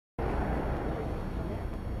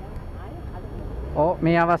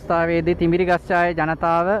මේ අවස්ථාවේදී තිමිරිගස්සාවේ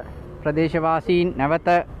ජනතාව ප්‍රදේශවාසීන් නැවත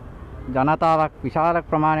ජනතාවක් විශාල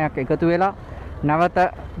ප්‍රමාණයක් එකතු වෙලා නැවත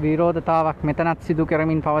විරෝධතාවක් මෙතනත් සිදු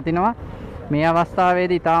කරමින් පවතිනවා. මේ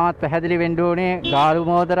අවස්ථාවේදී ඉතාමත් පැහැදිලි වෙන්න ඕනේ ගාලු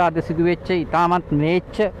මෝදර අද සිදු වෙච්ච ඉතාමත්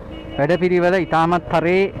මේච්ච වැඩපිළිවෙල ඉතාමත්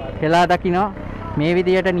තරේ හෙලා දකිනවා. මේ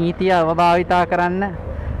විදියට නීතිය අවභාවිතා කරන්න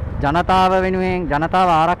ජනතාව වෙනුවෙන් ජනතාව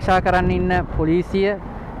ආරක්ෂා කරන්න ඉන්න පොලිසිය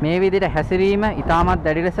මේ විදිහට හැසිරීම ඉතාමත්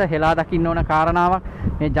දැඩි ලෙස හෙලා දකින්න ඕන කාරණාවක්.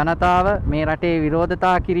 මේ ජනතාව මේ රටේ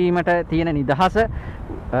විරෝධතා කිරීමට තියෙන නිදහස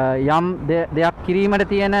යම් දෙයක් කිරීමට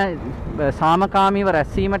තියෙන සාමකාමීව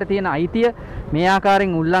රැස්වීමට තියෙන අයිතිය මේ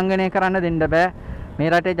ආකාරයෙන් උල්ලංඝනය කරන්න දෙන්න බෑ. මේ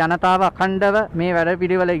රටේ ජනතාව අඛණ්ඩව මේ වැඩ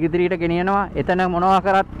පිළිවෙල ඉදිරියට ගෙනියනවා. එතන මොනවා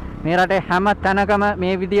කරත් මේ රටේ හැම තැනකම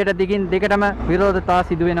මේ විදියට දිගින් දිගටම විරෝධතා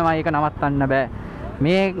සිදු වෙනවා. ඒක නවත්තන්න බෑ.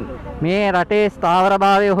 මේ රටේ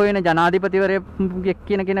ස්ථාවරභාවය හොයන ජනාධිපතිවරයෙක්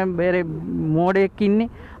කියන මෝඩයෙක් ඉන්නේ.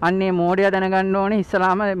 අන්නේ මෝඩයා දැනගන්න ඕනේ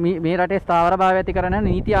ඉස්සලාම මේ රටේ ස්ථාවරභාවය ඇති කරන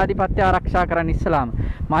නීති ආධිපත්‍ය ආරක්ෂා කරන්න ඉස්සලාම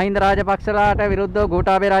මහින්ද රාජපක්ෂලාට විරුද්ධව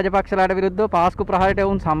ගෝඨාභය රාජපක්ෂලාට විරුද්ධව පාස්කු ප්‍රහාරයට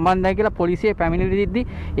වුන් සම්බන්ධයි කියලා පොලිසිය පැමිණිලි දීද්දි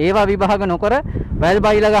ඒවා විභාග නොකර වැල්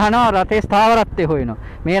බයිලා ගහනවා රටේ ස්ථාවරත්වය හොයනවා.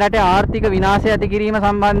 මේ රටේ ආර්ථික විනාශය ඇති කිරීම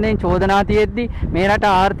සම්බන්ධයෙන් චෝදනා තියෙද්දි මේ රට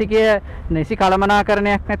ආර්ථිකය නිසි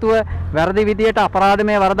කළමනාකරණයක් නැතුව වැරදි විදියට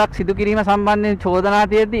අපරාධමය වරදක් සිදු කිරීම සම්බන්ධයෙන් චෝදනා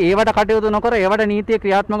තියෙද්දි ඒවට කටයුතු නොකර ඒවට නීතිය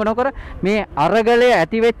ක්‍රියාත්මක නොකර මේ අරගලයේ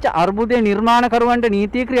ඇති වෙච්ච අර්බුදය නිර්මාණ කරවන්න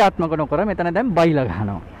නීතිය ක්‍රියාත්මක නොකර මෙතන දැන් බයිලා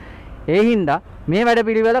ගහනවා. ඒ හින්දා මේ වැඩ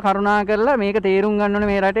පිළිවෙල කරුණා කරලා මේක තේරුම් ගන්න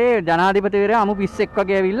ඕනේ. මේ රටේ ජනාධිපතිවරයා අමු පිස්සෙක්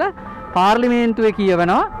වගේ ඇවිල්ලා පාර්ලිමේන්තුවේ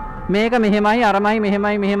කියවනවා මේක මෙහෙමයි අරමයි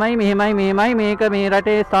මෙහෙමයි මේක මේ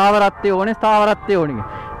රටේ ස්ථාවරත්වය ඕනේ ස්ථාවරත්වය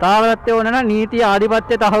ඕන නම් නීතිය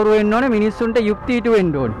ආධිපත්‍ය තහවුරු වෙන්න ඕනේ. මිනිස්සුන්ට යුක්ති ඉටු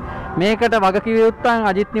වෙන්න ඕනේ. මේකට වගකිව යුත්තන්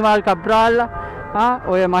අජිත් නිවාල් කබ්‍රාල්ලා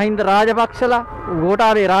ඔය මහින්ද රාජපක්ෂලා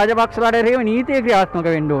ගෝඨාභය රාජපක්ෂලාට එරෙහිව නීතිය ක්‍රියාත්මක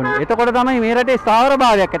වෙන්න ඕනේ. එතකොට තමයි මේ රටේ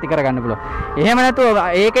ස්ථාවරභාවයක් ඇති කරගන්න පුළුවන්. එහෙම නැතුව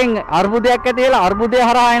ඒකෙන් අර්බුදයක් ඇති වෙලා අර්බුදය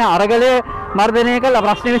හරහා එන අරගලය මර්ධනය කරලා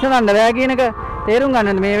ප්‍රශ්න විසඳන්න බෑ කියන එක තේරුම්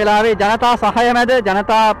ගන්න. මේ වෙලාවේ ජනතා සහාය මැද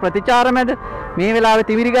ජනතා ප්‍රතිචාර මැද මේ වෙලාවේ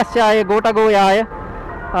තිමිරිගස්සායේ ගෝඨගෝයාය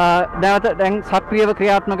දැන් සක්‍රියව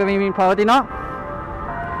ක්‍රියාත්මක වෙමින් පවතිනවා.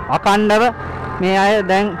 අඛණ්ඩව මේ අය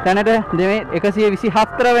දැන් දැනට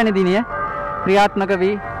 124 වෙනි දිනය ක්‍රියාත්මක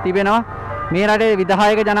වී තිබෙනවා. මේ රටේ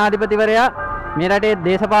විධායක ජනාධිපතිවරයා මේ රටේ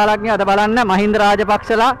දේශපාලඥයෝ අද බලන්න මහින්ද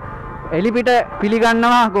රාජපක්ෂලා එලිපිට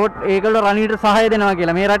පිළිගන්නවා ඒගොල්ලෝ රනිල්ට සහාය දෙනවා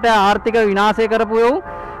කියලා. මේ රට ආර්ථික විනාශය කරපුවෝ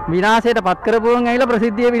විනාශයට පත් කරපුවන් ඇවිල්ලා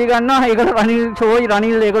ප්‍රසිද්ධිය පිළිගන්නවා. ඒගොල්ලෝ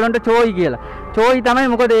රනිල් ඒගොල්ලන්ට චෝයි කියලා. චෝයි තමයි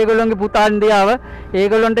මොකද ඒගොල්ලන්ගේ පුතාන්දියාව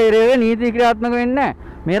ඒගොල්ලන්ට එරෙහිව නීති ක්‍රියාත්මක වෙන්නේ නැහැ.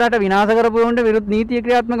 මේ රට විනාශ කරපුවන්ට විරුද්ධ නීතිය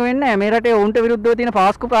ක්‍රියාත්මක වෙන්නේ නැහැ. මේ රටේ උන්ට විරුද්ධව තියෙන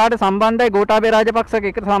පාස්කු ප්‍රහාරයට සම්බන්ධයි ගෝඨාභය රාජපක්ෂක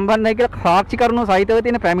එක්ක සම්බන්ධයි කියලා සාක්ෂි කරුණු සහිතව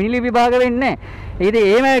තියෙන පැමිණිලි විභාග වෙන්නේ නැහැ. ඉතින්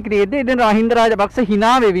ඒම ක්‍රියේදී ඉතින් මහින්ද රාජපක්ෂ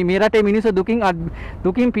hina වෙවි මේ රටේ මිනිස්සු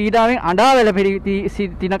දුකින් පීඩාවෙන් අඬා වෙලා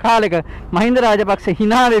සිටින කාලෙක මහින්ද රාජපක්ෂ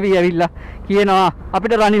hina වෙවි ඇවිල්ලා කියනවා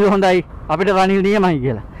අපිට රනිල් හොඳයි අපිට රනිල් නියමයි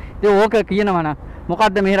කියලා. ඉතින් ඕක කියනවා නම්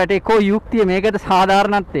මොකද්ද මේ රටේ කෝ යුක්තිය මේකද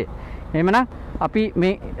සාධාරණත්වය? එහෙමනම් අපි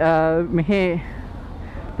මෙහි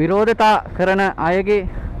විරෝධතා කරන අයගේ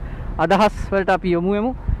අදහස් වලට අපි යොමු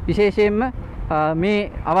වෙමු. විශේෂයෙන්ම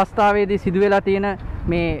මේ අවස්ථාවේදී සිදු වෙලා තියෙන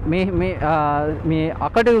මේ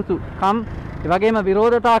අකටයුතුකම් ඒ වගේම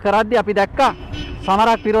විරෝධතා කරද්දී අපි දැක්කා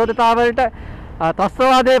සමරක් විරෝධතාවලට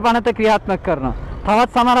ත්‍රස්තවාදයේ පනත ක්‍රියාත්මක කරනවා. තවත්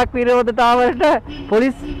සමරක් විරෝධතාවලට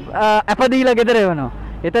පොලිස් අපදීලා ගෙදර එවනවා.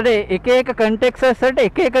 එතකොට එක එක කන්ටෙක්ස්ස් වලට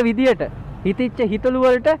එක එක විදියට හිතිච්ච හිතලු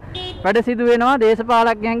වලට වැඩ සිදු වෙනවා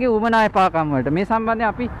දේශපාලඥයන්ගේ උමනා එපාකම් වලට. මේ සම්බන්ධයෙන්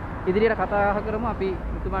අපි ඉදිරියට කතා කරමු. අපි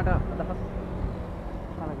මුතුමාට අදහස්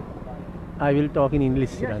I will talk in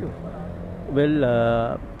English. Yeah, sure. Well,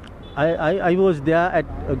 I was there at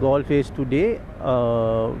Galle Face today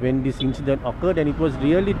when this incident occurred, and it was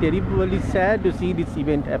really terribly sad to see this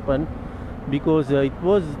event happen because it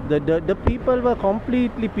was the people were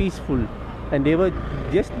completely peaceful and they were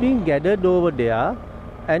just being gathered over there.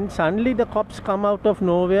 And suddenly the cops come out of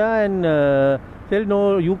nowhere and tell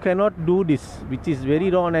no, you cannot do this, which is very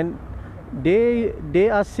wrong. And they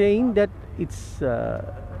are saying that it's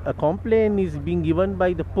a complaint is being given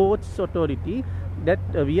by the ports authority that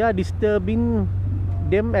we are disturbing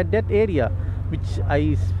them at that area, which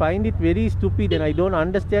I find it very stupid, and I don't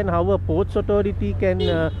understand how a ports authority can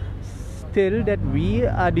tell that we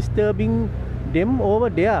are disturbing them over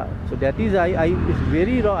there. So that is it's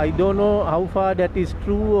very wrong. I don't know how far that is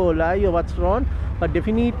true or lie or what's wrong, but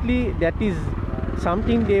definitely that is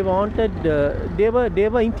something they wanted. They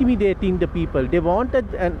were intimidating the people. They wanted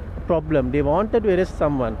a problem. They wanted to arrest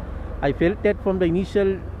someone. I felt that from the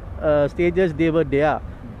initial stages they were there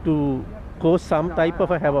to cause some type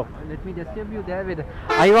of a havoc. Let me just tell you there with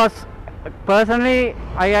I was personally,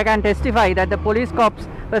 I can testify that the police cops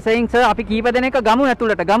were saying, sir, අපි කීප දෙනෙක් ගමු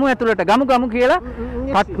ඇතුළට ගමු කියලා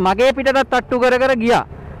මගේ පිටටත් තට්ටු කර ගියා.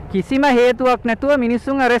 කිසිම හේතුවක් නැතුව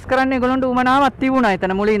මිනිස්සුන් අරෙස්ට් කරන්න ඒගොල්ලන්ට උමනාවක් තිබුණා.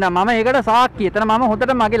 එතන මුලින් ඉඳන් මම ඒකට සාක්ෂි. එතන මම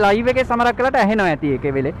හොඳට මගේ live එකේ සමරක් කළාට ඇහෙනවා ඇති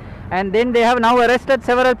ඒකේ වෙලේ. And then they have now arrested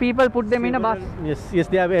several people, put them in a bus. Yes,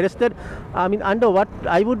 they have arrested. I mean, under what?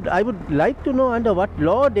 I would like to know under what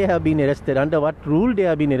law they have been arrested, under what rule they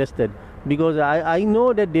have been arrested. Because I know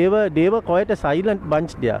that they were quite a silent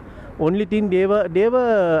bunch there. Only thing they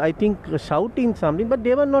were I think shouting something, but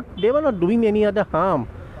they were not doing any other harm.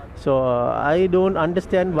 So I don't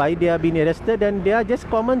understand why they have been arrested, and they are just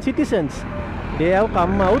common citizens. They have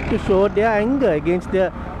come out to show their anger against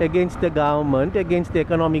the government, against the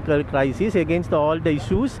economical crisis, against all the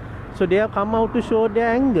issues. So they have come out to show their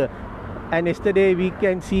anger. And yesterday we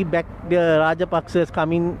can see back the Rajapaksas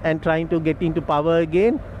coming and trying to get into power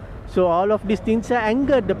again. So all of these things have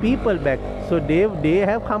angered the people back. So they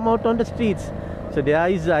have come out on the streets. So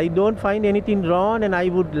I don't find anything wrong, and I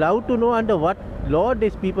would love to know under what law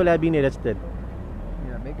these people have been arrested.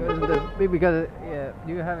 Because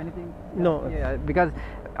do you have anything? No. Yeah, because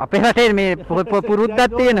අපේ රටේ මේ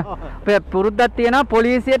පුරුද්දක් තියෙනවා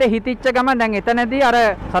පොලිසියට හිතිච්ච ගම දැන් එතනදී අර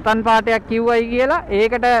සතන් පාටයක් කිව්වයි කියලා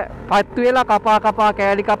ඒකට පත්තු වෙලා කපා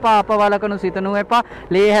කෑලි කපා අපවලකනු සිතනු එපා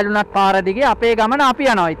ලේ හැලුණත් පාර දිගේ අපේ ගමන අපි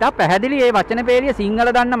යනවා. ඉතින් පැහැදිලි මේ වචන පෙරිය සිංහල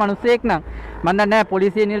දන්න මිනිස්සෙක් නම් මම දන්නේ නැහැ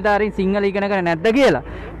පොලිසිය නිලධාරීන් සිංහල ඉගෙනගෙන නැද්ද කියලා.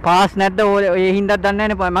 පාස් නැද්ද ඒ හින්දා දන්නේ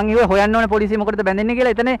නැහැ. මම ඉව හොයන්න ඕනේ පොලිසිය මොකටද බැඳෙන්නේ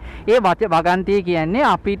කියලා. එතන ඒ වගන්තිය කියන්නේ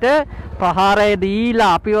අපිට ප්‍රහාරය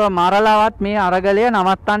දීලා අපිව මරලවත් මේ අරගලය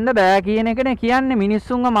නවත්තන්න බෑ කියන එකනේ කියන්නේ.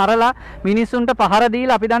 මිනිස්සුන්ව මරලා මිනිස්සුන්ට පහර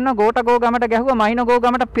දීලා අපි දන්නවා ගෝටකෝ ගමට ගැහුවා මයිනගෝ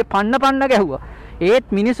ගමට පන්න ගැහුවා. ඒත්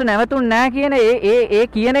මිනිස්සු නැවතුන්නේ නැහැ කියන ඒ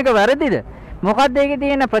කියන එක වැරදිද? මොකක්ද ඒකේ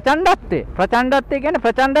තියෙන ප්‍රචණ්ඩත්වය? ප්‍රචණ්ඩත්වය කියන්නේ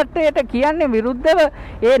ප්‍රචණ්ඩත්වයට කියන්නේ විරුද්ධව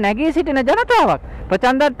ඒ නැගී සිටින ජනතාවක්.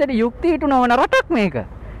 ප්‍රචණ්ඩත්වයට යුක්ති හිටු නොවන රටක් මේක.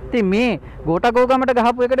 ඉතින් මේ ගෝටකෝ ගමට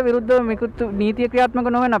ගහපු එකට විරුද්ධව මේකුත් නීතිය ක්‍රියාත්මක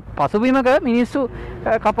නොවන පසුබිමක මිනිස්සු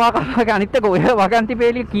කපා අනිත් එක ඔය වගන්ති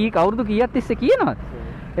පෙළිය කවුරුදු කීයක් තිස්සේ කියනවද?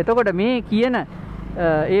 එතකොට මේ කියන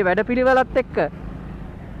ඒ වැඩපිළිවෙලත් එක්ක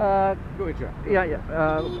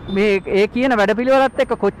මේ ඒ කියන වැඩපිළිවෙලත්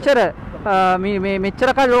එක්ක කොච්චර මේ මෙච්චර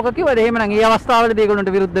කල් ලෝක කිව්වද එහෙමනම් ඒ අවස්ථාවලදී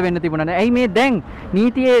ඒගොල්ලන්ට විරුද්ධ වෙන්න තිබුණා නේ. ඇයි මේ දැන්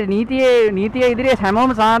නීතියේ ඉදිරියේ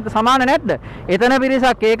හැමෝම සමාන නැද්ද? එතන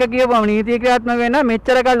පිරිසක් ඒක කියපුවම නීතිය ක්‍රියාත්මක වෙන්න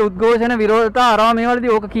මෙච්චර කල් උද්ඝෝෂණ විරෝධතා අරවා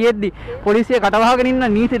මේවලදී ඕක කියෙද්දි පොලිසිය කටවහගෙන ඉන්න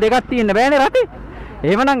නීති දෙකක් තියෙන්න බෑනේ රටේ.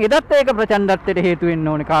 එහෙමනම් එදත් ඒක ප්‍රචණ්ඩත්වයට හේතු වෙන්න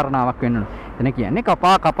ඕනේ කාරණාවක් වෙන්න ඕනේ. එතන කියන්නේ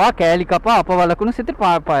කපා කෑලි කපා අපවලකුණු සිත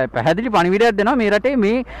පැහැදිලි පණිවිඩයක් දෙනවා මේ රටේ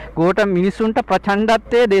මේ ගෝට මිනිස්සුන්ට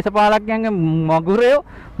ප්‍රචණ්ඩත්වයේ දේශපාලකයන්ගේ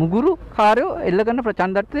මුගුරු කාර්යෝ එල්ල කරන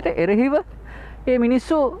ප්‍රචණ්ඩත්වයට එරෙහිව මේ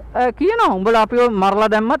මිනිස්සු කියනවා උඹලා අපිව මරලා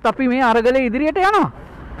දැම්මත් අපි මේ අරගලේ ඉදිරියට යනවා.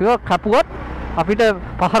 අපිව කපුවත් අපිට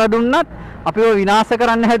පහර දුන්නත් අපිව විනාශ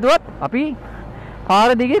කරන්න හැදුවත් අපි පාර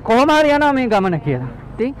දිගේ කොහොම හරි යනවා මේ ගමන කියලා.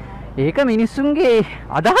 ඉතින් ඒක මිනිස්සුන්ගේ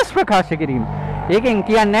අදහස් ප්‍රකාශ කිරීම. ඒකෙන්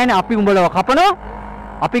කියන්නේ නැහැ අපි උඹලව කපනවා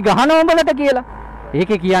අපි ගහනවා උඹලට කියලා.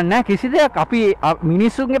 ඒකේ කියන්නේ නැහැ කිසි දෙයක් අපි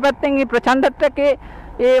මිනිස්සුන්ගේ පැත්තෙන් මේ ප්‍රචණ්ඩත්වයේ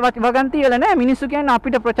ඒ වගන්තිය වල නැහැ. මිනිස්සු කියන්නේ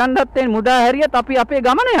අපිට ප්‍රචණ්ඩත්වයෙන් මුදා හැරියත් අපි අපේ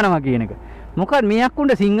ගමන යනවා කියන එක. මොකද මෙයක්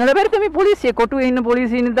උණ්ඩ සිංහල බැරිද මේ පොලිසිය කොටුවේ ඉන්න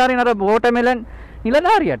පොලිසිය නිලධාරීන් අර වෝටර්මෙලන්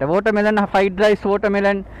නිලධාරියට වෝටර්මෙලන් ෆයිඩ් රයිස්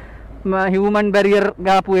වෝටර්මෙලන් හියුමන් බැරියර්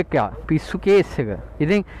ගාපු එක පිස්සු කේස් එක.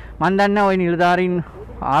 ඉතින් මන් දන්නේ ওই නිලධාරීන්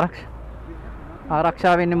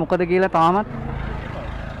ආරක්ෂා වෙන්නේ මොකද කියලා තාමත්.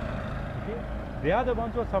 They are the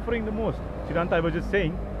ones who are suffering the most. Chiranta, I was just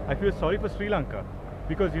saying, I feel sorry for Sri Lanka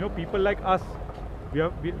because people like us, we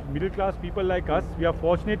are middle class people like us. We are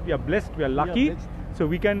fortunate, we are blessed, we are lucky. So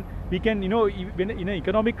we can when in an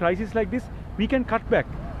economic crisis like this, we can cut back.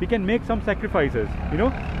 We can make some sacrifices.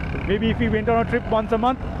 Maybe if we went on a trip once a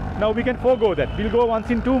month, now we can forego that. We'll go once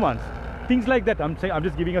in 2 months. Things like that. I'm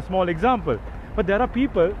just giving a small example. But there are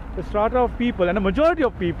people, the strata of people, and a majority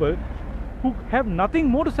of people who have nothing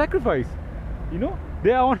more to sacrifice.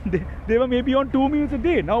 They were maybe on 2 meals a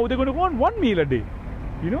day. Now they're going to go on 1 meal a day.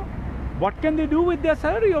 What can they do with their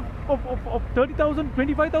salary of 30,000,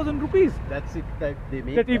 25,000 rupees? That's it. That they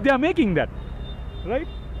make. That if they are making that, right?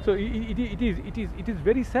 So it is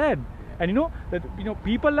very sad. And that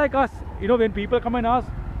people like us, when people come and ask,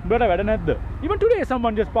 "Brother, where nadda?" Even today,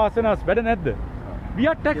 someone just passed and asked, "Where nadda?" We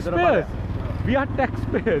are taxpayers. We are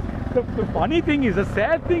taxpayers. The funny thing is, the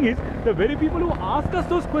sad thing is, the very people who ask us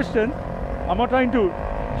those questions, I'm not trying to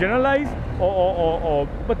generalize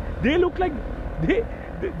but they look like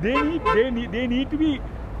they need to be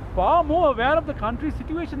far more aware of the country's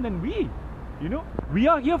situation than we. We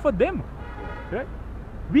are here for them, right?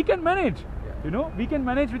 We can manage. You know, we can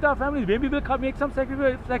manage with our families. Maybe we'll make some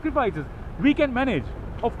sacrifices. We can manage.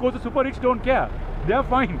 Of course, the super rich don't care. They are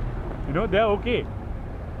fine. You know, they are okay.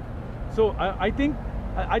 So I think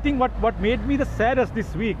what made me the saddest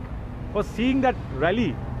this week was seeing that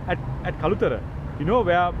rally at Kalutara. You know,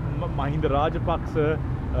 where Mahinda Rajapaksa,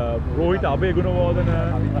 Rohit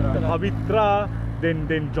Abegunawardena, Pavitra,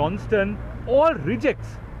 then Johnston, all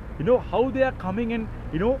rejects. You know, how they are coming and,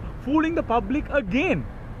 you know, fooling the public again.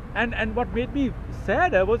 And what made me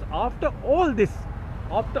sadder was after all this,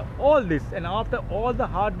 and after all the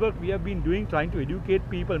hard work we have been doing, trying to educate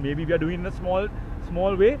people, maybe we are doing in a small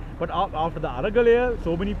way, but after the Aragala,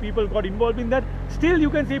 so many people got involved in that. Still, you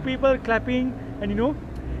can see people clapping, and you know,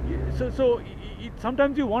 so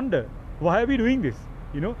sometimes you wonder, why are we doing this?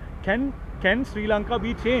 You know, can Sri Lanka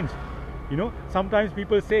be changed? You know, sometimes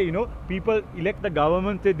people say, you know, people elect the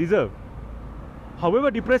government they deserve.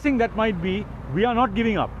 However depressing that might be, we are not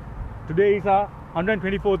giving up. Today is our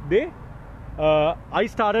 124th day. I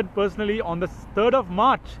started personally on the 3rd of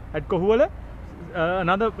March at Kohuala.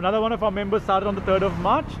 Another one of our members started on the 3rd of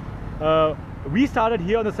March. We started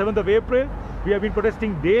here on the 7th of April. We have been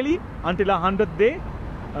protesting daily until our 100th day.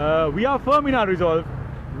 We are firm in our resolve.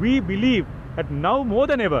 We believe that now more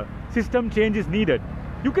than ever, system change is needed.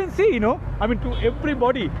 You can see, you know, I mean, to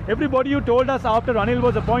everybody who told us after Ranil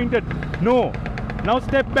was appointed, no, now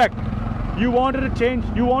step back. You wanted to change,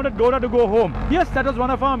 you wanted Gota to go home. Yes, that was one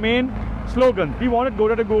of our main slogans. We wanted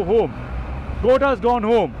Gota to go home. Gota has gone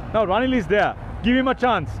home. Now Ranil is there. Give him a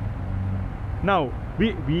chance. Now,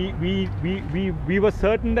 we were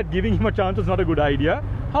certain that giving him a chance was not a good idea.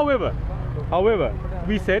 However,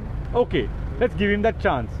 we said, okay, let's give him that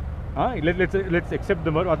chance. Let's accept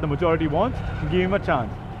what the majority wants and give him a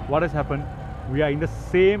chance. What has happened? We are in the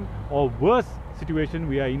same or worse situation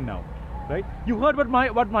we are in now. Right? You heard what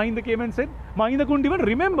Mahinda came and said? Mahinda couldn't even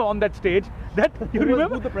remember on that stage that you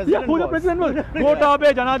remember who the president who the president was.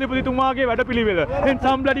 Gotabe Janadipati Tumage Vadapilivela. Then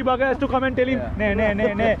some bloody bugger has to come and tell him, ne,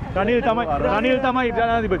 Ranil Tamai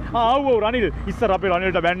Janadipati. Ranil, issa rapi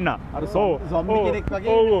Ranil ta benna.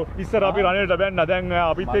 Issa rapi Ranil ta benna. Then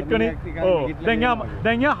apit ekkane.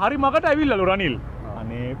 Then ya hari magata avillalu Ranil.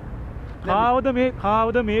 Ane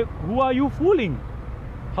how me who are you fooling?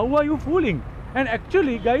 How are you fooling? And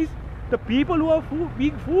actually, guys, the people who are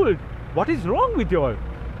being fooled, what is wrong with you all?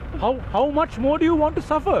 How much more do you want to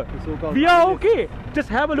suffer? We are okay. Just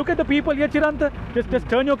have a look at the people here, Chiranta. Just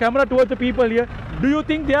turn your camera towards the people here. Do you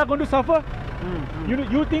think they are going to suffer?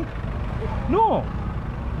 You think? No.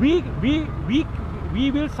 We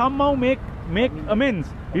will somehow make amends.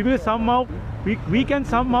 We will somehow we can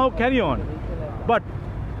somehow carry on. But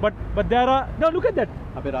there are now look at that.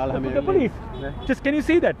 The police. Just can you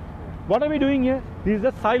see that? What are we doing here? This is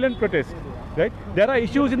a silent protest, right? There are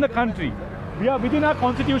issues in the country. We are within our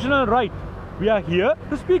constitutional right. We are here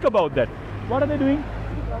to speak about that. What are they doing?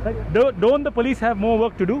 Right? Don't the police have more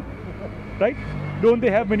work to do? Right? Don't they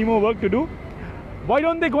have many more work to do? Why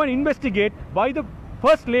don't they go and investigate why the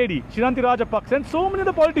First Lady, Shiranti Rajapaksa, and so many of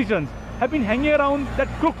the politicians have been hanging around that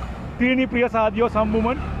crook, Tirini Priyasadi or some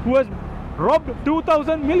woman who has robbed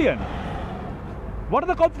 2,000 million? What are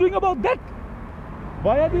the cops doing about that?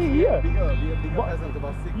 Why are they here?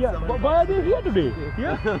 Why are they here today?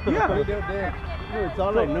 Yeah. No, it's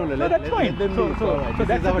all right. No, that's fine. So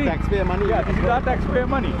this is our taxpayer money. Yeah, this is our taxpayer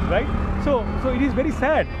money, right? So it is very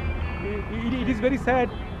sad. It is very sad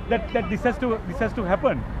that this has to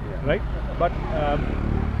happen, right? But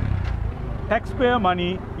taxpayer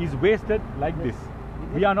money is wasted like this.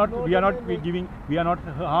 We are not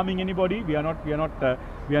harming anybody. We are not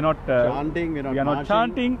chanting. We are not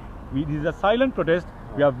chanting. This is a silent protest.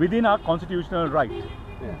 We are within our constitutional right.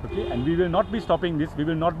 Okay, and we will not be stopping this. We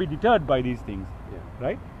will not be deterred by these things.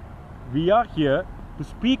 Right? We are here to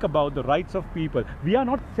speak about the rights of people. We are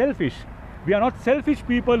not selfish. We are not selfish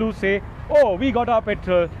people who say, "Oh, we got our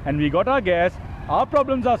petrol and we got our gas. Our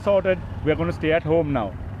problems are sorted. We are going to stay at home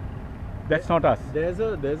now." That's not us. There's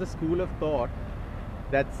a school of thought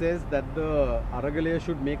that says that the Aragala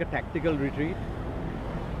should make a tactical retreat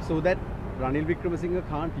so that Ranil Wickremesinghe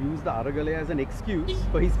can't use the Aragala as an excuse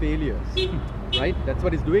for his failures. Right? That's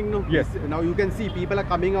what he's doing now. Yes. Now you can see people are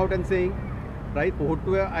coming out and saying, right,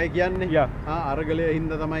 I කියන්නේ Aragala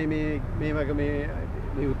හින්දා තමයි මේ වගේ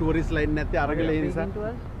මේ tourist line නැත්තේ Aragala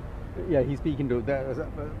නිසා. Yeah, he's speaking to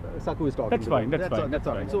Saku is talking. That's fine. That's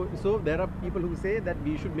all right. So there are people who say that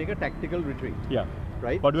we should make a tactical retreat. Yeah.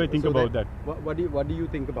 Right. What do I think about that? What do you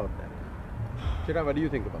think about that? Chira, what do you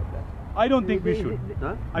think about that? I don't think we should.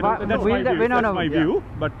 Huh? That's my view.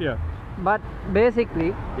 But yeah. But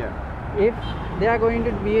basically, yeah, if they are going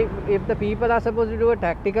to be, if the people are supposed to do a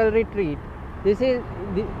tactical retreat,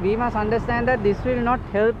 we must understand that this will not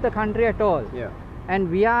help the country at all. Yeah. And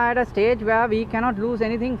we are at a stage where we cannot lose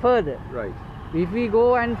anything further. Right. If we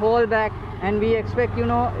go and fall back and we expect,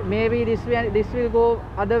 maybe this will go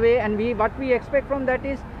other way, and what we expect from that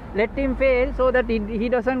is let him fail so that he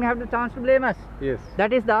doesn't have the chance to blame us. Yes.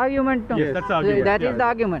 That is the argument. No? Yes, that's the argument. That is the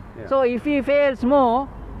argument. Yeah. So if he fails more,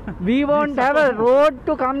 we won't have a road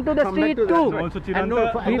to come to the street to that, too. right. Also, And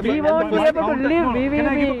Chiranta, we won't be able to live. We Can will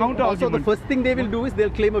I give a be. counter Also, the argument? first thing they will do is they'll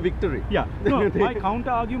claim a victory. Yeah. No, my counter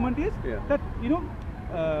argument is Yeah. that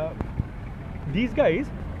these guys,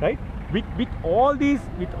 right? With all these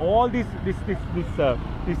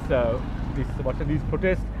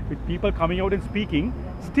protests, with people coming out and speaking,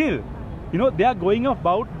 still, they are going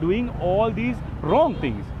about doing all these wrong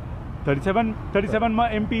things. 37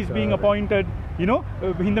 MPs being appointed,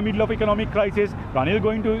 in the middle of economic crisis. Ranil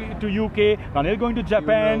going to UK, Ranil going to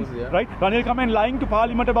Japan, knows, yeah. right? Ranil come and lying to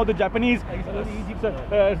Parliament about the Japanese. He's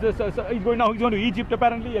going to Egypt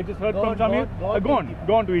apparently. I just heard from Jamil.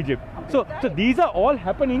 Gone to Egypt. So these are all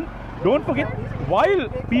happening. Don't forget, while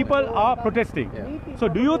people are protesting. Yeah. So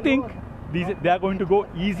do you think they are going to go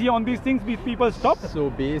easy on these things if people stop? So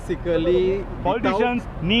basically, Politicians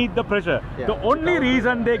need the pressure. Yeah. The only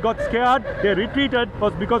reason they got scared, they retreated,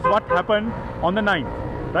 was because what happened on the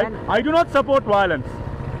 9th. Right? I do not support violence,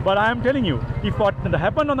 but I am telling you, if what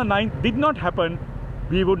happened on the 9th did not happen,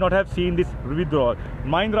 we would not have seen this withdrawal.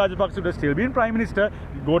 Mahinda Rajapaksa would have still been Prime Minister,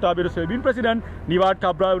 Gotabaya would have still been President, Niwad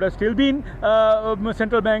Cabral would have still been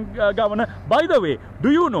Central Bank Governor. By the way,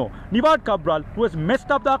 do you know, Niwad Cabral, who has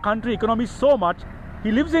messed up the country economy so much,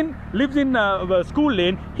 he lives in School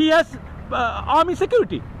Lane, he has army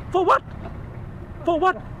security. For what? For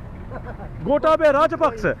what? Gotabaya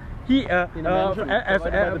Rajapaksa, he,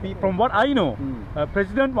 from what I know,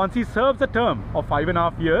 President, once he serves a term of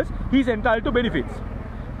 5.5 years, he is entitled to benefits.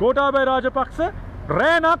 Gotabaya Rajapaksa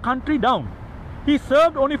ran our country down. He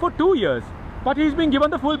served only for 2 years, but he's been given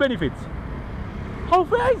the full benefits. How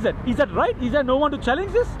fair is that? Is that right? Is there no one to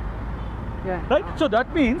challenge this? Yeah. Right? So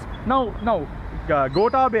that means now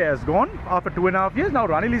Gotabaya has gone after 2.5 years. Now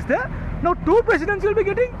Ranil is there. Now 2 presidents will be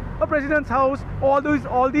getting a president's house, all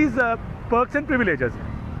these perks and privileges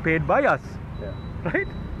paid by us. Yeah. Right?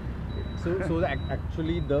 So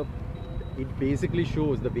actually it basically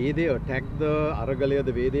shows the way they attack the Aragala,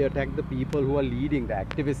 the way they attack the people who are leading, the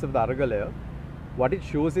activists of the Aragala. What it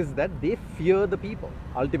shows is that they fear the people,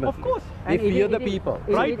 ultimately. Of course. They And fear the people.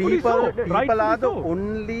 Rightfully so. People Rightfully are the so.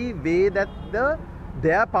 only way that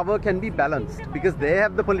their power can be balanced, because they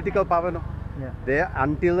have the political power now. Yeah.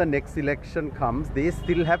 Until the next election comes, they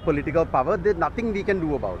still have political power. There's nothing we can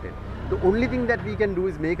do about it. The only thing that we can do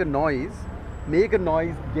is make a noise,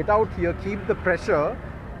 get out here, keep the pressure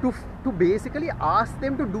to basically ask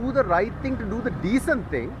them to do the right thing, to do the decent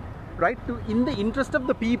thing, right? In the interest of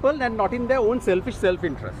the people and not in their own selfish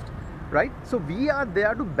self-interest, right? So we are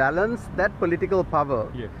there to balance that political power.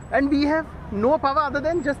 Yes. And we have no power other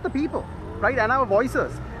than just the people, right? And our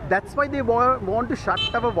voices. That's why they want to shut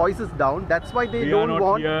our voices down. That's why they We don't are not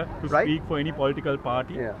want, here to right? speak for any political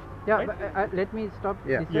party. Yeah. Yeah, Right? but, let me stop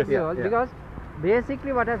Yeah. disturb Yes, you yeah, all, yeah. because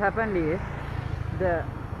basically what has happened is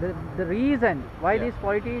the reason why Yeah. these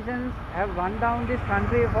politicians have run down this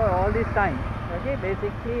country for all this time. Okay,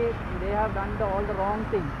 basically they have done all the wrong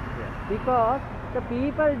things, because the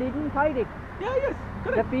people didn't fight it. Yeah, yes, The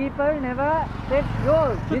correct. people never said, "Yo,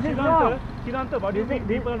 So this is wrong." Chiranta, what do you mean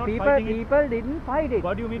people are not people, fighting it? people didn't fight it.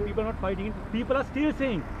 What do you mean people are not fighting it? People are still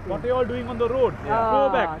saying, what are you all doing on the road? Yeah. Go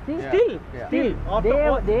back. See? Still, Yeah. still. After They-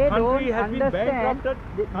 all, they country don't has been understand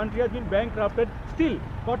bankrupted. Country has been bankrupted. Still,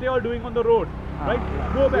 what are you all doing on the road? Ah. Right?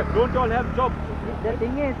 Go back. Don't you all have jobs? The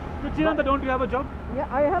thing is, So, Chiranta, don't you have a job? yeah,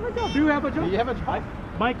 I have a job. Do you have a job? We have a job.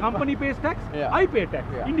 My company pays tax. Yeah. I pay tax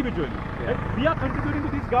Yeah. individually. Yeah. Right? We are contributing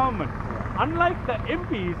to this government. Yeah. Unlike the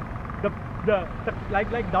MPs,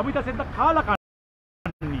 like Davita said, the Kala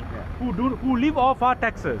company who live off our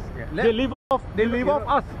taxes. Yeah. They live off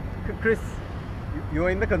us. Chris, you're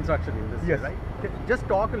in the construction industry, Yes. right? Just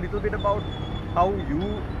talk a little bit about how you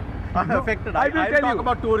are affected. I will I'll tell talk you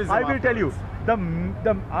about tourism. I will tell you.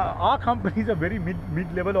 Our companies are very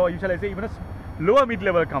mid-level, or shall I say even lower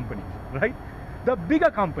mid-level companies, right? The bigger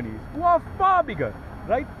companies who are far bigger,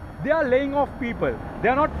 right? They are laying off people. They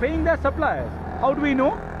are not paying their suppliers. How do we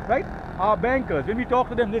know, right? Our bankers, when we talk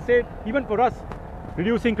to them, they say, even for us,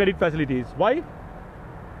 reducing credit facilities. Why?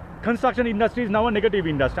 Construction industry is now a negative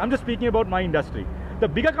industry. I'm just speaking about my industry. The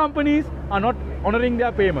bigger companies are not honoring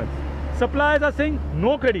their payments. Suppliers are saying,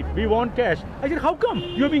 no credit, we want cash. I said, how come?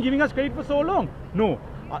 You have been giving us credit for so long. No,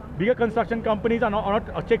 bigger construction companies are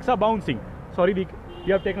not checks are bouncing. Sorry, we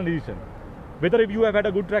have taken a decision. whether if you have had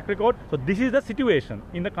a good track record. So this is the situation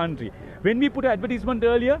in the country. When we put an advertisement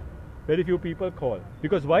earlier, very few people call.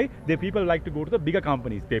 Because why? The people like to go to the bigger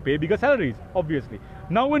companies. They pay bigger salaries, obviously.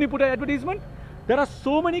 Now when you put an advertisement, there are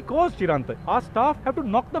so many calls, Chiranta. Our staff have to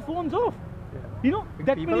knock the phones off. You know,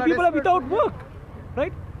 that many people are without work.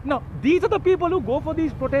 Right? Now, these are the people who go for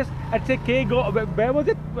these protests at say where was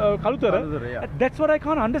it? Kalutara. Yeah. That's what I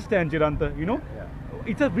can't understand, Chiranta. You know,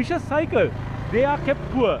 it's a vicious cycle. They are kept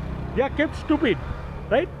poor. They are kept stupid.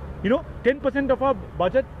 Right? You know, 10% of our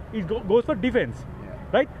budget goes for defense.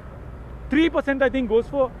 Right? 3% I think goes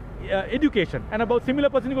for education, and about similar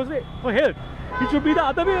percentage goes for health. It should be the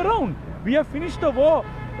other way around. We have finished the war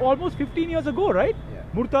almost 15 years ago, right?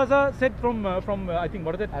 Murtaza said from I think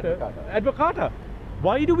what is it? Advocata.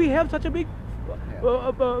 Why do we have such a big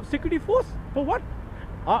security force? For what?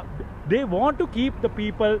 They want to keep the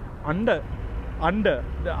people under the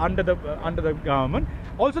government.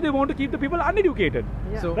 Also, they want to keep the people uneducated.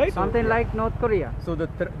 Yeah. So, right? Something like North Korea. So the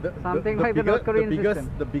North Korean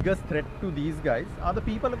system. The biggest threat to these guys are the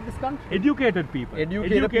people of this country. Educated people.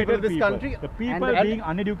 Educated people of this country. The people And being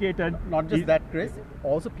uneducated. Not just that, Chris.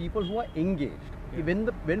 Also people who are engaged.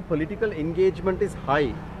 When political engagement is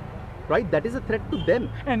high, right? That is a threat to them.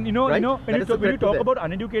 And you know, right? when you talk about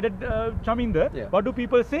uneducated Chaminda, what do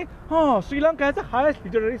people say? Oh, Sri Lanka has the highest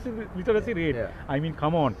literacy rate. Yeah. I mean,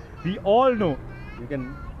 come on. We all know. You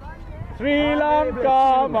can. Sri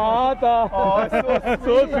Lanka Mata. Oh,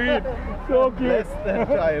 so sweet. So cute. Bless that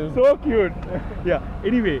child. So cute. Yeah.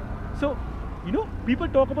 Anyway, so, you know, people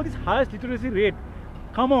talk about this highest literacy rate.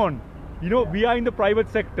 Come on. You know, we are in the private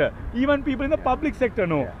sector. Even people in the public sector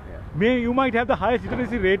know. You might have the highest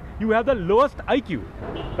literacy rate, you have the lowest IQ,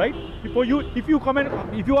 right? If you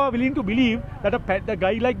are willing to believe that a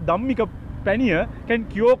guy like Dhammika Panier can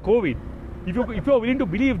cure COVID, if you are willing to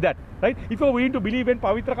believe that, right? If you are willing to believe when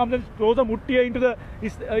Pavitra comes and throws a muttiya into the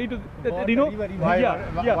if the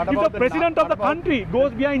president of the country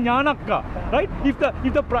goes behind Nyanakka, right? If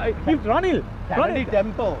Ranil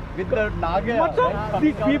temple with the Naga. What's up?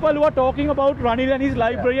 These people who are talking about Ranil and his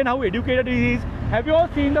library and how educated he is. Have you all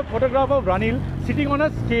seen the photograph of Ranil sitting on a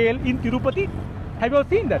scale in Tirupati? Have you all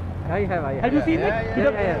seen that? I have. Have you seen it?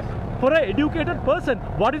 For an educated person,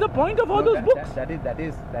 what is the point of all those books? That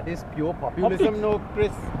is pure populism, no,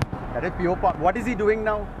 Chris. That is pure. What is he doing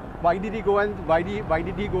now? Why did he go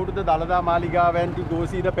to the Dalada Maligav and to go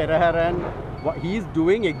see the Perahara? And what he's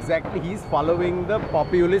doing exactly, he's following the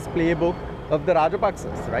populist playbook of the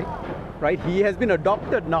Rajapaksas, right? Right? He has been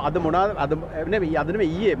adopted now.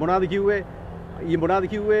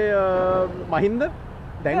 Mahinda.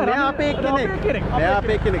 Then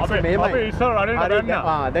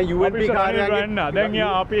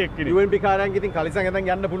UNP කාරයන් ඉතින් කලිසම් හදන්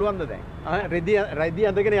යන්න පුළුවන්ද දැන් රෙදි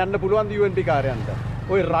අඳගෙන යන්න පුළුවන්ද UNP කාරයන්ට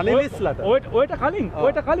ඔය රනිලිස්ලට ඔයට කලින්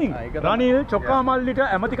රනිල් චොක්කා මල්ලිට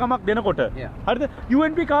ඇමතිකමක් දෙනකොට හරිද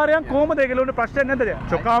UNP කාරයන් කොහමද ඒගොල්ලෝනේ ප්‍රශ්නයක් නැද්ද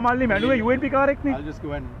චොක්කා මල්ලි මැනුවේ UNP කාරයෙක්නේ I'll just go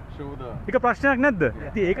and show the ඒක ප්‍රශ්නයක් නැද්ද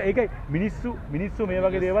ඉතින් ඒකයි මිනිස්සු මේ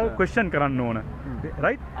වගේ දේවල් ක්වෙස්චන් කරන්න ඕන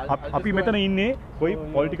රයිට් අපි මෙතන ඉන්නේ કોઈ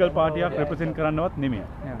පොලිටිකල් පාටියක් රෙප්‍රසෙන්ට් කරන්නවත් නෙමෙයි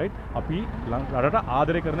රයිට් අපි රටට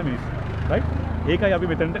ආදරය කරන මිනිස්සු රයිට් ඒකයි අපි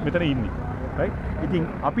මෙතන ඉන්නේ right? ඉතින්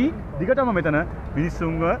අපි දිගටම මෙතන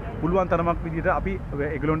මිනිස්සුන්ව පුළුවන් තරමක් විදිහට අපි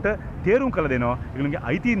ඒගොල්ලන්ට තේරුම් කරලා දෙනවා. ඒගොල්ලන්ගේ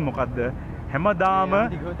අයිතීන් මොකද්ද?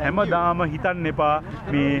 හැමදාම හිතන්න එපා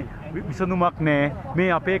මේ විසඳුමක් නැහැ. මේ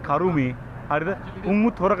අපේ කරුමේ හරිද?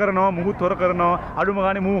 උමුත් හොර කරනවා, මුහුත් හොර කරනවා. අඩුම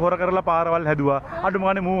ගානේ මූ හොර කරලා පාරවල් හැදුවා. අඩුම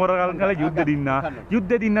ගානේ මූ හොර කරලා යුද්ධ දින්නා.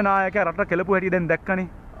 යුද්ධ දින්න නායකයා රට කෙලපු හැටි දැන් දැක්කනේ.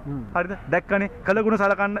 හරිද? දැක්කනේ.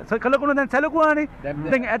 කළගුණ දැන් සැලකුවානේ.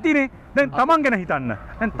 දැන් ඇතිනේ. දැන් තමන් ගැන හිතන්න.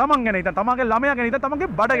 තමන්ගේ ළමයා ගැන හිතන්න, තමන්ගේ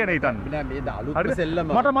බඩ ගැන හිතන්න. නෑ මේ දාලුත් සෙල්ලම.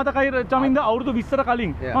 මට මතකයි චමින්ද අවුරුදු 20කට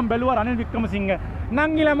කලින් මම බැලුවා රනිල් වික්‍රමසිංහ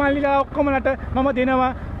නංගිලා මල්ලිලා ඔක්කොමලට මම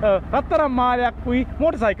දෙනවා රත්තරන් මාලයක් පුයි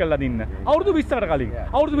මෝටර් සයිකල් අදින්න. අවුරුදු 20කට කලින්.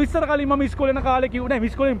 අවුරුදු 20කට කලින් මම ඉස්කෝලේ යන කාලේ කිව්වා නෑ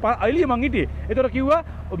ඉස්කෝලෙන් අයිලිය මං හිටියේ. ඒතර කිව්වා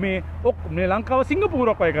මේ ලංකාව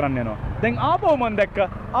සිංගප්පූරුවක් වගේ කරන්න යනවා. දැන් ආපහු මම දැක්කා.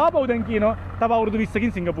 ආපහු දැන් කියනවා තව අවුරුදු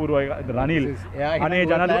 20කින් සිංගප්පූරුව රනිල්. අනේ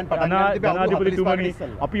ජනාධිපතිතුමනි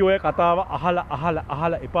අපි ඔය කතාව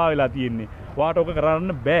අහලා එපා වෙලා තියෙන්නේ. වාට ඔක කරන්න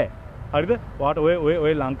බෑ. හරිද? වාට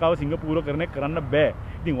ඔය ලංකාව සිංගප්පූරුව කරන එක කරන්න බෑ.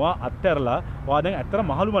 ඉතින් වා අත්හැරලා වා දැන් ඇත්තට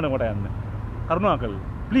මහලු මනකට යන්න. කරුණාකරලා.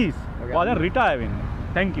 Please. වා දැන් රිටයර් වෙන්න.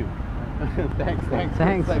 Thank you.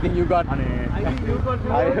 Thanks. I think you got. Are you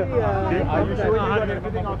sure you got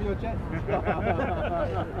everything off your chest?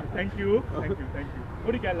 Thank you.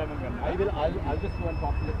 පොඩි කැල්ලක් ගන්න. I'll just go and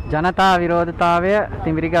talk to ජනතා විරෝධතාවය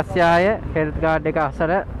තිමිරිගස්යාය හෙල්ත් ගාඩ් එක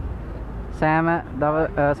අසර සෑම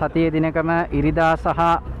සතියේ දිනකම ඉරිදා සහ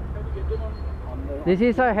This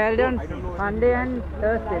is held on Monday and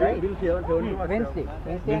Thursday, right? Wednesday.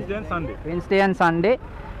 Wednesday and Sunday. Wednesday and Sunday.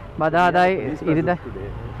 බදාදායි ඉරිදා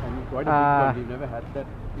Never had that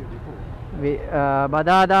before.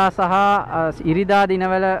 බදාදා සහ ඉරිදා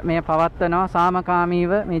දිනවල මේ පවත්වනවා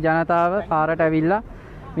සාමකාමීව මේ ජනතාව පාරට ඇවිල්ලා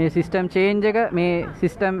මේ සිස්ටම් චේන්ජ් එක මේ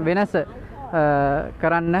සිස්ටම් වෙනස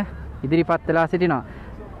කරන්න ඉදිරිපත් වෙලා සිටිනවා.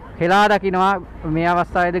 හෙලා දකින්නවා මේ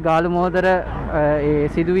අවස්ථාවේදී ගාලු මෝදර ඒ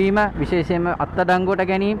සිදුවීම විශේෂයෙන්ම අත්අඩංගුවට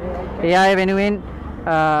ගැනීම ඒ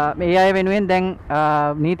අය වෙනුවෙන් දැන්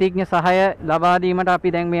නීතිඥ සහාය ලබා දීමට අපි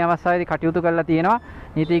දැන් මේ අවස්ථාවේදී කටයුතු කරලා තියෙනවා.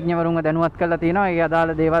 නීතිඥවරුන්ව දැනුවත් කරලා තියෙනවා. ඒ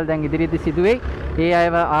අදාළ දේවල් දැන් ඉදිරියේදී සිදුවේයි. ඒ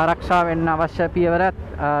අයව ආරක්ෂා වෙන්න අවශ්‍ය පියවරත්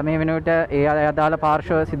මේ වෙනුවට ඒ අදාළ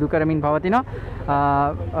පාර්ශ්ව සිදු කරමින් පවතිනවා.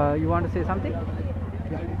 You want to say something?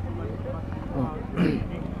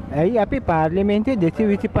 ඇයි අපි පාර්ලිමේන්තුවේ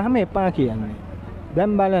 225ම එපා කියන්නේ?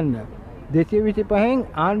 දැන් බලන්න 225න්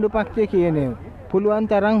ආණ්ඩු පක්ෂය කියන්නේ පුළුවන්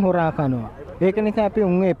තරම් හොරා කනවා. ඒක නිසා අපි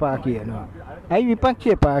උන් එපා කියනවා. ඇයි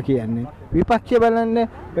විපක්ෂය එපා කියන්නේ? විපක්ෂය බලන්න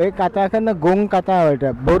ඔය කතා කරන ගොන් කතාවට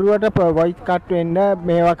බොරුවට වොයිස් කට් වෙන්න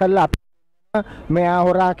මේවා කරලා මෙයා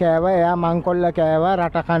හොරා කෑවා, එයා මංකොල්ල කෑවා,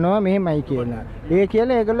 රට කනවා මෙහෙමයි කියලා. ඒ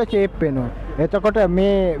කියලා ඒගොල්ලෝ චේප් වෙනවා. එතකොට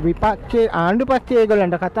මේ විපක්ෂයේ ආණ්ඩු පක්ෂයේ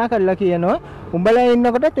ඒගොල්ලන්ට කතා කරලා කියනවා උඹලා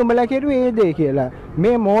ඉන්නකොටත් උඹලා කෙරුවේ ඒ දේ කියලා.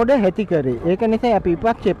 මේ මෝඩ හැටි කරේ. ඒක නිසා අපි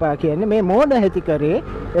විපක්ෂ එපා කියන්නේ මේ මෝඩ හැටි කරේ.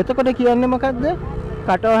 එතකොට කියන්නේ මොකද්ද?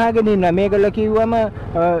 කටවහගෙන ඉන්න මේගොල්ලෝ කිව්වම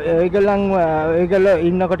ඒගොල්ලෝ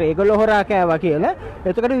ඉන්නකොට ඒගොල්ලෝ හොරා කෑවා කියලා.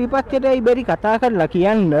 එතකොට විපක්ෂයට ඉබරි කතා කරලා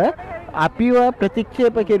කියන්න අපිව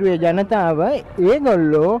ප්‍රතික්ෂේප කෙරුවේ ජනතාව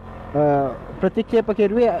ඒගොල්ලෝ ප්‍රතික්ෂේප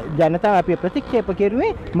කෙරුවේ ජනතාව අපි ප්‍රතික්ෂේප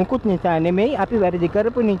කෙරුවේ මුකුත් නිසා නෙමෙයි අපි වැරදි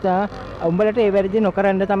කරපු නිසා උඹලට ඒ වැරදි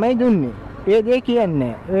නොකරන්න තමයි දුන්නේ. ඒ දේ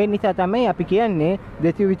කියන්නේ. ඒ නිසා තමයි අපි කියන්නේ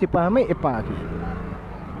 225ම එපා කියලා.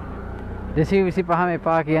 225ම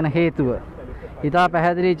එපා කියන හේතුව ඉතා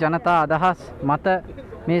පැහැදිලි ජනතා අදහස් මත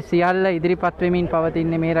මේ සියල්ල ඉදිරිපත් වෙමින්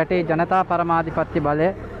පවතින්නේ මේ රටේ ජනතා පරමාධිපත්‍ය බලය.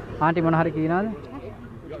 ආන්ටි මොන හරි කියනවාද?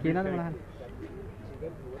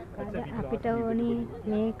 අපිට ඕනි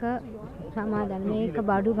මේක සමාදන් මේක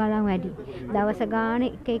බඩු ගණන් වැඩි. දවස ගානේ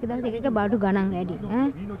එක දවස් එක බඩු ගණන් වැඩි.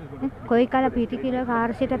 කොයි කාල පිටි කිලෝ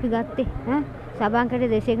කාර්ෂයට අපි ගත්තේ? සබංකඩේ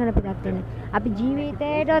 200 අපි ගත්තේ නේ. අපි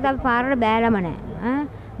ජීවිතේටවත් අපි පාරට බෑලම නැහැ.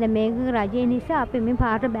 දැන් මේක රජේ නිසා අපි මේ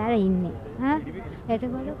පාරට බෑලා ඉන්නේ.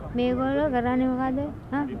 එතකොට මේගොල්ලෝ කරන්නේ මොකද?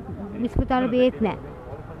 ඉස්පිතාල බේත්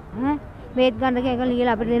නැහැ. බේත් ගන්න කියලා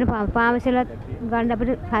ලියලා අපිට දෙන පාමසලත් ගන්න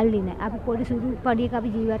අපිට සල්ලි නැහැ. අපි පොඩි සුදු පඩියක අපි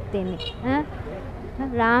ජීවත් වෙන්නේ.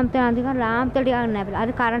 රාම්ත අන්තික රාම්ත ටික ගන්න අපිට. අර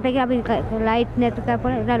කරන්ට් එකේ අපි ලයිට් නැතු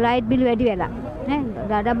කරපුවා ලයිට් බිල් වැඩි වෙලා.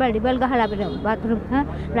 ඩබල් ගහලා අපිට වතුර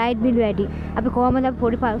ලයිට් බිල් වැඩි. අපි කොහමද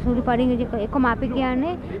පොඩි සුදු පඩියක එකම අපි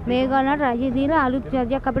කියන්නේ මේගොල්ලන්ට රජය දීලා අලුත්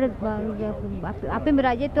රජයක් අපිට අපි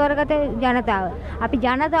රජය තෝරගත ජනතාව. අපි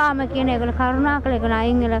ජනතාවම කියන ඒගොල්ලෝ කරුණාකර ඒක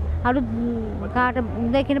නයින් වෙලා අලුත් කාට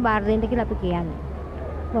දෙකින බාර දෙන්න කියලා අපි කියන්නේ.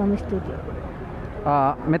 බොහොම ස්තුතියි.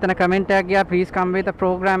 මෙතන කමෙන්ට් එකක් ගියා ප්ලීස් කම් විත්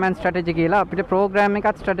ප්‍රෝග්‍රෑම් ඇන්ඩ් ස්ට්‍රැටජි කියලා. අපිට ප්‍රෝග්‍රෑම්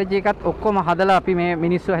එකත් ස්ට්‍රැටජි එකත් ඔක්කොම හදලා අපි මේ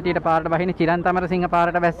මිනිස්සු හැටියට පාරට බහින චිරන් තමරසිංහ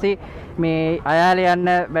පාරට බැස්සී මේ අයාලේ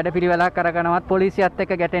යන්න වැඩපිළිවෙලක් අරගෙනවත් පොලිසියත්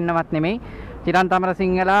එක්ක ගැටෙන්නවත් නෙමෙයි. චිරන්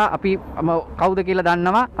තමරසිංහලා අපි කවුද කියලා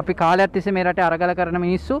දන්නවා. අපි කාලයක් තිස්සේ මේ රටේ අරගල කරන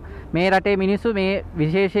මිනිස්සු. මේ රටේ මිනිස්සු මේ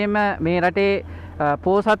විශේෂයෙන්ම මේ රටේ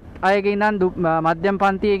පෝසත් අයගේ ඉඳන් මධ්‍යම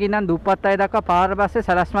පන්තියේ ඉඳන් දුප්පත් අය දක්වා පාර පස්සේ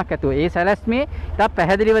සැලැස්මක් ඇතුව. ඒ සැලැස්මේ ඊට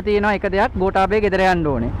පැහැදිලිව තියෙනවා එක දෙයක් ගෝඨාභය ගෙදර යන්න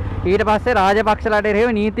ඕනේ. ඊට පස්සේ රාජපක්ෂලාට එරෙහිව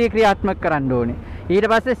නීති ක්‍රියාත්මක කරන්න ඕනේ. ඊට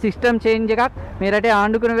පස්සේ සිස්ටම් චේන්ජ් එකක් මේ රටේ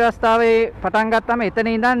ආණ්ඩු ක්‍රම ව්‍යවස්ථාවේ පටන් ගත්තාම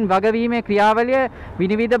එතන ඉඳන් වගවීමේ ක්‍රියාවලිය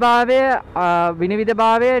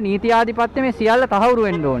විනිවිදභාවය නීති ආධිපත්‍ය මේ සියල්ල තහවුරු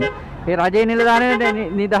වෙන්න ඕනේ. ඒ රජයේ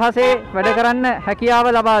නිලධාරීන්ට නිදහසේ වැඩ කරන්න හැකියාව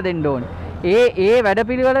ලබා දෙන්න ඕනේ. ඒ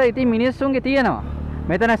වැඩපිළිවෙල ඉතින් මිනිස්සුන්ගේ තියෙනවා.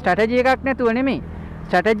 මෙතන ස්ට්‍රැටජි එකක් නැතුව නෙමෙයි.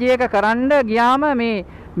 ස්ට්‍රැටජි එක කරන්න ගියාම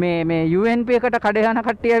මේ UNP එකට කඩ යන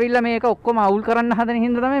කට්ටිය ඇවිල්ලා මේක ඔක්කොම අවුල් කරන්න හදන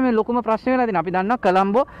හින්දා තමයි මේ ලොකුම ප්‍රශ්නේ වෙලා තියෙන්නේ. අපි දන්නවා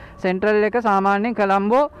කොළඹ සෙන්ට්‍රල් එක සාමාන්‍යයෙන්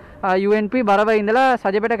කොළඹ UNP බරව ඉඳලා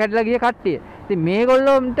සජපෙට කැඩලා ගිය කට්ටිය. ඉතින්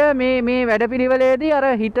මේගොල්ලොන්ට මේ වැඩපිළිවෙලේදී අර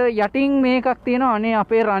හිත යටින් මේකක් තියෙනවා. අනේ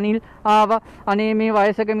අපේ රනිල් ආවා. අනේ මේ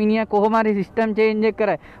වයසක මිනිහා කොහොම හරි සිස්ටම් චේන්ජ් එක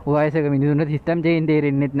කරයි. වයසක මිනිසුන්ට සිස්ටම් චේන්ජ්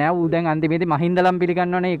දෙරෙන්නේ නැහැ. ඌ දැන් අන්තිමේදී මහින්දලම්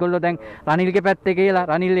පිළිගන්නවනේ. ඒගොල්ලෝ දැන් රනිල්ගේ පැත්තේ කියලා.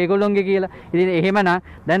 රනිල් ඒගොල්ලොන්ගේ කියලා. ඉතින් එහෙමනම්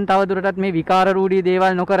දැන් තව දුරටත් මේ විකාර රූಢී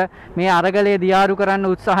දේවල් නොකර මේ අරගලේ දියාරු කරන්න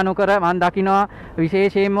උත්සාහ නොකර මම දකිනවා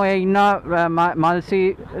විශේෂයෙන්ම ඔය ඉන්න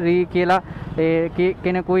මල්සිරි කියලා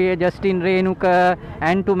කෙනෙකුයි ජස්ටින් රේනුක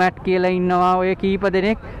ඇන්ටු මැට් කියලා ඉන්නවා. ඔය කීප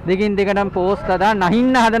දෙනෙක් දෙකින් දෙකටම පෝස්ට් හදා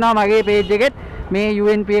නහින්න හදනවා මගේ පේජ් එකෙත් මේ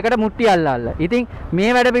UNP එකට මුට්ටි අල්ලලා. ඉතින්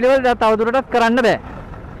මේ වැඩ පිළිවෙල තවදුරටත් කරන්න බෑ.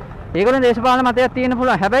 ඒගොල්ලෝ දේශපාලන මතයක් තියෙන්න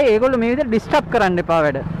පුළුවන්. හැබැයි ඒගොල්ලෝ මේ විදිහට ඩිස්ටර්බ් කරන්න එපා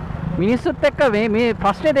වැඩ. මිනිස්සුත් එක්ක මේ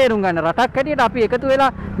ප්‍රශ්නේ තේරුම් ගන්න රටක් හැටියට අපි එකතු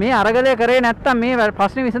වෙලා මේ අරගලය කරේ නැත්තම් මේ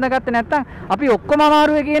ප්‍රශ්නේ විසඳගත්තේ නැත්තම් අපි ඔක්කොම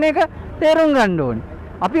අමාරුවේ කියන එක තේරුම් ගන්න ඕනේ.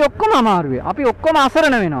 අපි ඔක්කොම අමාරුවේ. අපි ඔක්කොම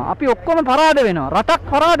අසරණ වෙනවා. අපි ඔක්කොම පරාද වෙනවා. රටක්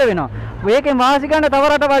පරාද වෙනවා. මේකෙන් වාසි ගන්න තව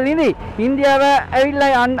රටවල් ඉඳි. ඉන්දියාව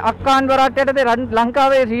ඇවිල්ලා අක්කාන්ව රටයටද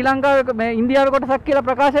ලංකාවේ ශ්‍රී ලංකාවේ මේ ඉන්දියාවේ කොටසක් කියලා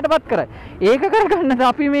ප්‍රකාශයටපත් කරයි. ඒක කරගන්නද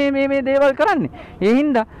අපි මේ දේවල් කරන්නේ. ඒ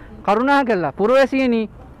හින්දා කරුණා කළා පුරවැසියනි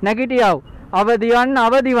නැගිටියව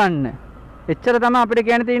අවදිවන්න. එච්චර තමයි අපිට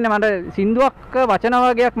කියන්න තියෙන්නේ. මට සින්දුවක් වචන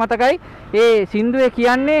වර්ගයක් මතකයි. ඒ සින්දුවේ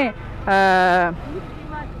කියන්නේ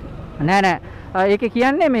නෑ ඒක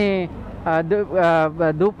කියන්නේ මේ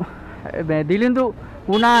දිලිඳු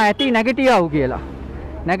වුණා ඇති නැගිටියව කියලා.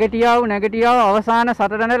 නැගිටියව අවසාන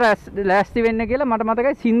සටනට ලෑස්ති වෙන්න කියලා මට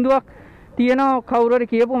මතකයි. සින්දුවක් තියෙනවා කවුරු හරි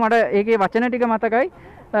කියපු මට ඒකේ වචන ටික මතකයි.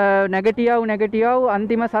 නැගිටියව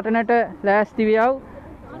අන්තිම සටනට ලෑස්ති වියව.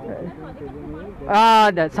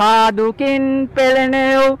 සාදුකින්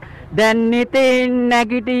පෙළෙනව දැන් ඉතින්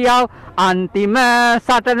නැගිටියව අන්තිම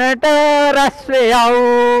සටනට රැස්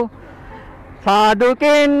වෙයව.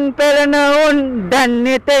 සාදුකින් පෙළෙනවුන් දැන්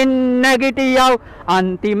ඉතින් නැගිටියව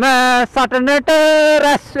අන්තිම සටනට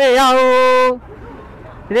රැස් වෙයව.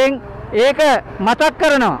 ඉතින් ඒක මතක්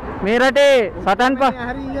කරනවා මේ රටේ සටන්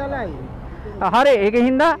හරි ඒකින්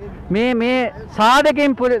හින්දා මේ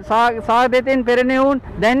සාදෙතින් පෙරණෙවුන්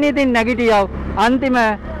දැන් ඉතින් නැගිටියව අන්තිම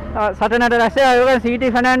සටනට රැස් වෙයව. ඒක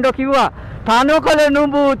සීටි ෆර්නැන්ඩෝ කිව්වා තනුකොළ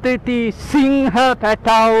නුඹු තිති සිංහ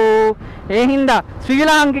පැටව. ඒ හින්දා ශ්‍රී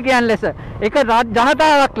ලාංකිකයන් ලෙස එක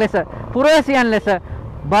ජනතාවක් ලෙස පුරවැසියන් ලෙස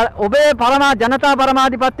ඔබේ ජනතා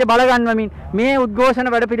පරමාධිපත්‍ය බලගන්වමින් මේ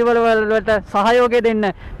උද්ඝෝෂණ වැඩපිළිවෙළ වලට සහයෝගය දෙන්න.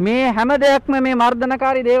 මේ හැම දෙයක්ම මේ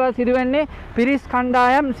මර්ධනකාරී දේවල් සිදු වෙන්නේ පිරිස්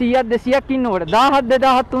කණ්ඩායම් 100ක් 200ක් ඉන්නකොට 1000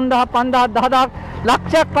 2000 3000 5000 10000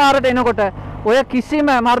 ලක්ෂයක් පාරට එනකොට ඔය කිසිම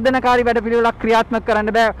මර්ධනකාරී වැඩපිළිවෙලක් ක්‍රියාත්මක කරන්න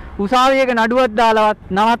බෑ. උසාවියක නඩුවක් දාලවත්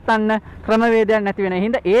නවත්තන්න ක්‍රමවේදයක් නැති වෙන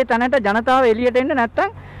හින්දා ඒ තැනට ජනතාව එළියට එන්න නැත්තම්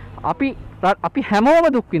අපි හැමෝම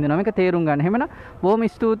දුක් විඳිනවා. මේක තේරුම් ගන්න. එහෙමනම් බොහොම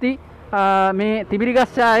ස්තුතියි. මේ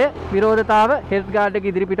තිබිරිගස්සාය විරෝධතාව හෙල්ත් ගාඩ් එක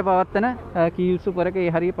ඉදිරිපිට පවත්වන කීල් සුපරක ඒ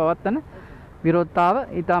හරිය පවත්වන විරෝධතාව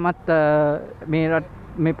ඊටමත්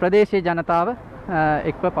මේ ප්‍රදේශයේ ජනතාව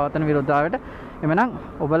එක්ව පවත්වන විරෝධතාවයට එමනම්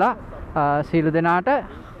ඔබලා සීල දෙනාට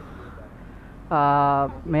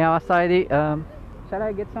මේ අවස්ථාවේදී shall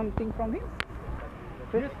I get something from him?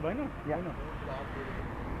 Yes, why not? Yeah. Why not?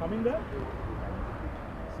 Coming there?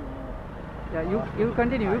 Yeah, you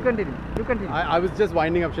continue. I was just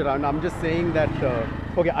winding up, Sharan. I'm just saying that,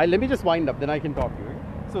 okay, let me just wind up, then I can talk to you.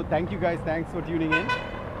 So thank you guys, thanks for tuning in.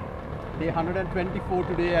 Day 124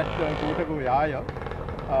 today at Gotagoyaya,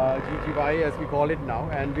 GGY as we call it now.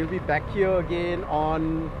 And we'll be back here again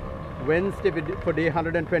on Wednesday for day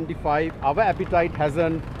 125. Our appetite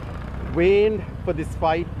hasn't waned for this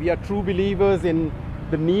fight. We are true believers in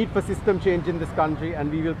the need for system change in this country,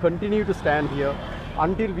 and we will continue to stand here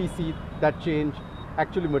until we see that change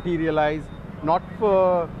actually materialize, not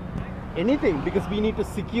for anything, because we need to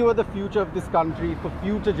secure the future of this country for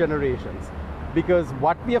future generations. Because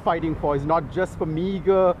what we are fighting for is not just for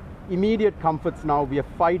meager, immediate comforts now, we are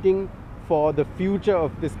fighting for the future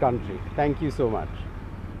of this country. Thank you so much.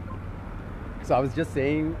 So I was just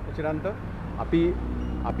saying, Chiranta,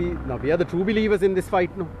 now we are the true believers in this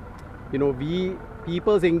fight. No? You know,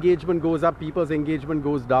 people's engagement goes up, people's engagement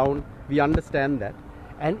goes down. We understand that.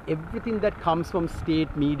 And everything that comes from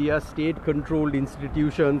state media, state-controlled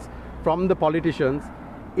institutions, from the politicians,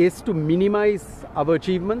 is to minimize our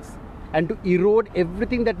achievements and to erode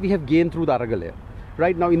everything that we have gained through the Aragale.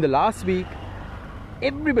 Right now, in the last week,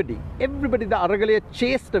 everybody, the Aragale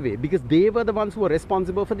chased away because they were the ones who were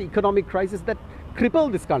responsible for the economic crisis that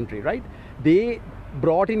crippled this country, right? They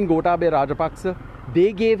brought in Rajapaksa.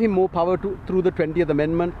 They gave him more power through the 20th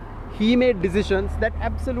Amendment. He made decisions that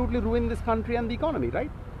absolutely ruined this country and the economy, right?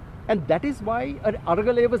 And that is why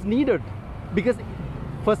Aragale was needed. Because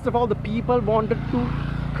first of all, the people wanted to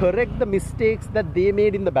correct the mistakes that they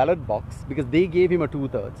made in the ballot box because they gave him a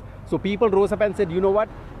 2/3. So people rose up and said, you know what?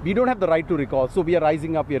 We don't have the right to recall. So we are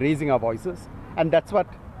rising up, we are raising our voices. And that's what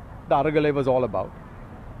the Aragale was all about,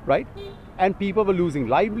 right? And people were losing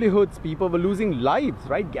livelihoods, people were losing lives,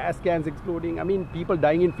 right? Gas cans exploding, people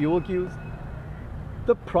dying in fuel queues.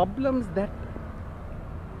 The problems that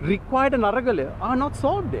required an Aragale are not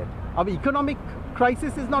solved yet. Our economic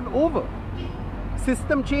crisis is not over.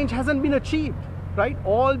 System change hasn't been achieved, right?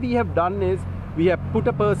 All we have done is we have put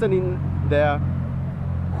a person in there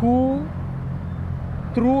who,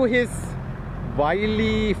 through his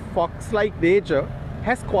wily fox-like nature,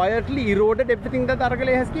 has quietly eroded everything that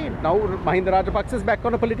Aragale has gained. Now Mahinda Rajapaksa is back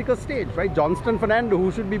on a political stage, right? Johnston Fernando,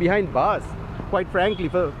 who should be behind bars, quite frankly,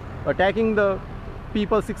 for attacking the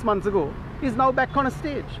people 6 months ago, is now back on a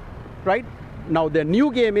stage, right? Now their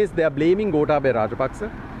new game is they are blaming Gotabaya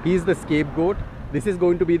Rajapaksa. He is the scapegoat. This is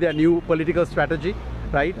going to be their new political strategy,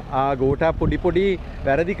 right? Gota podi podi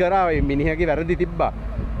වැරදි කරා මිනිහගේ වැරදි තිබ්බා.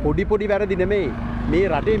 පොඩි පොඩි වැරදි නෙමෙයි. මේ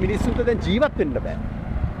රටේ මිනිස්සුන්ට දැන් ජීවත් වෙන්න බෑ.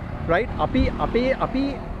 Right? අපි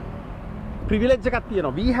privilege එකක්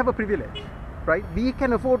තියෙනවා. We have a privilege, right? We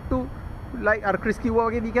can afford to, like our Chris kiwa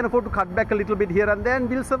wage, we can afford to cut back a little bit here and there and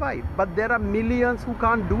we'll survive. But there are millions who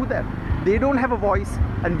can't do that. They don't have a voice,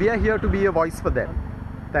 and we are here to be a voice for them.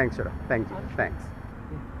 Thanks, Shara. Thank you. Thanks.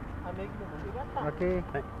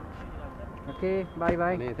 Okay, bye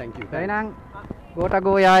bye. Thank you. එහෙනම්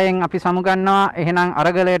ගෝඨගෝයායෙන් අපි සමුගන්නවා. එහෙනම්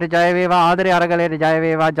අරගලයට ජය වේවා, ආදරේ අරගලයට ජය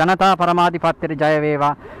වේවා, ජනතා පරමාධිපත්‍යයට ජය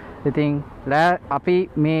වේවා. ඉතින් අපි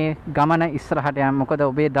මේ ගමන ඉස්සරහට යමු. මොකද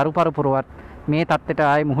ඔබේ දරුපරපුරවත් මේ தත්තෙට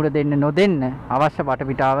ආයේ මුහුණ දෙන්න නොදෙන්න අවශ්‍ය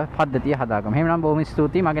වටපිටාව පද්ධතිය හදාගමු. එහෙනම් බොහොම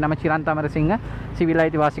ස්තුතියි. මගේ නම චිරන්ත අමරසිංහ, සිවිල්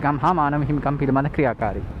අයිතිවාසිකම් හා මානව හිමිකම් පිළිබඳ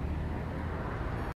ක්‍රියාකාරී.